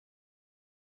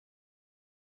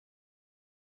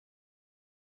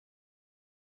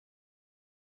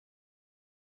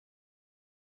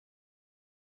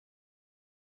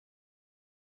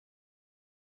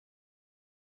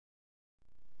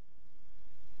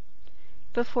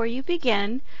Before you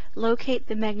begin, locate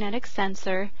the magnetic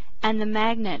sensor and the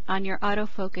magnet on your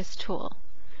autofocus tool.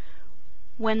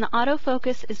 When the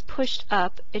autofocus is pushed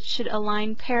up, it should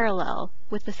align parallel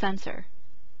with the sensor.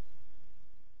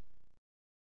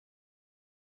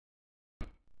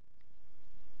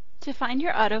 To find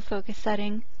your autofocus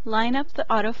setting, line up the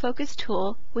autofocus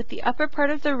tool with the upper part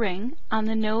of the ring on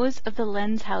the nose of the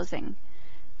lens housing.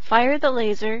 Fire the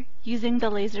laser using the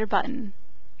laser button.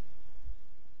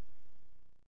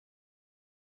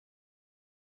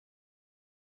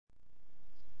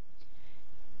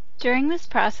 During this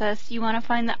process, you want to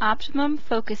find the optimum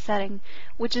focus setting,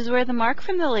 which is where the mark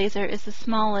from the laser is the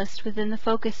smallest within the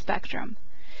focus spectrum.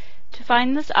 To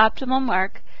find this optimal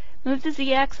mark, move the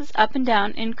z-axis up and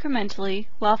down incrementally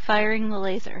while firing the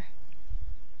laser.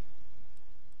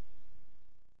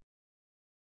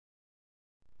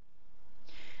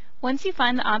 Once you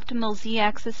find the optimal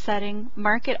z-axis setting,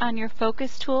 mark it on your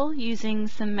focus tool using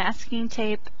some masking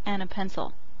tape and a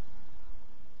pencil.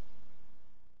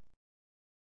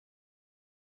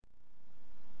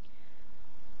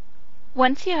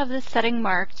 Once you have this setting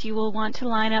marked, you will want to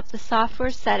line up the software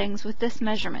settings with this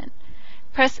measurement.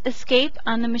 Press Escape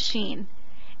on the machine.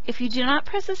 If you do not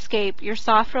press Escape, your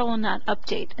software will not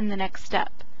update in the next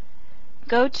step.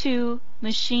 Go to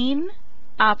Machine,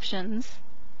 Options,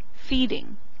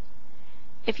 Feeding.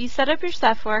 If you set up your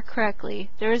software correctly,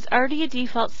 there is already a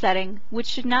default setting which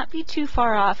should not be too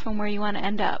far off from where you want to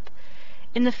end up.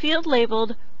 In the field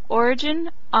labeled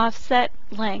Origin Offset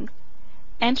Length,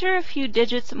 enter a few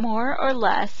digits more or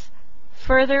less,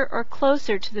 further or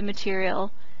closer to the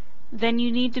material than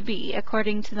you need to be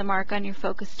according to the mark on your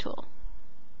focus tool.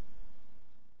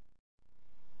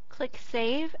 Click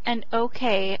Save and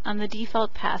OK on the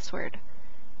default password.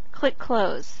 Click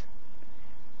Close.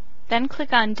 Then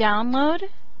click on Download,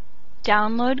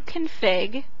 Download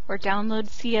Config or Download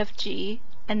CFG,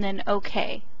 and then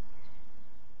OK.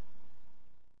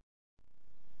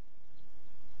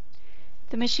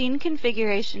 The machine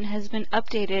configuration has been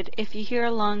updated if you hear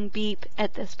a long beep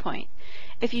at this point.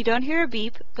 If you don't hear a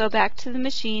beep, go back to the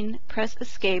machine, press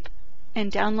Escape, and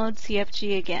download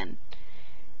CFG again.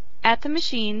 At the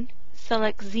machine,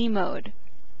 select Z mode.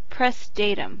 Press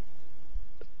Datum.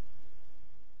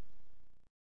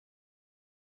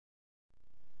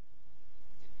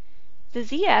 The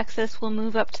Z-axis will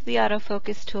move up to the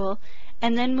autofocus tool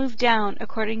and then move down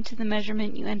according to the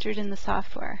measurement you entered in the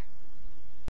software.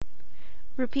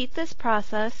 Repeat this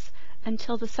process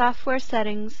until the software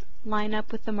settings line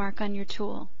up with the mark on your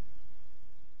tool.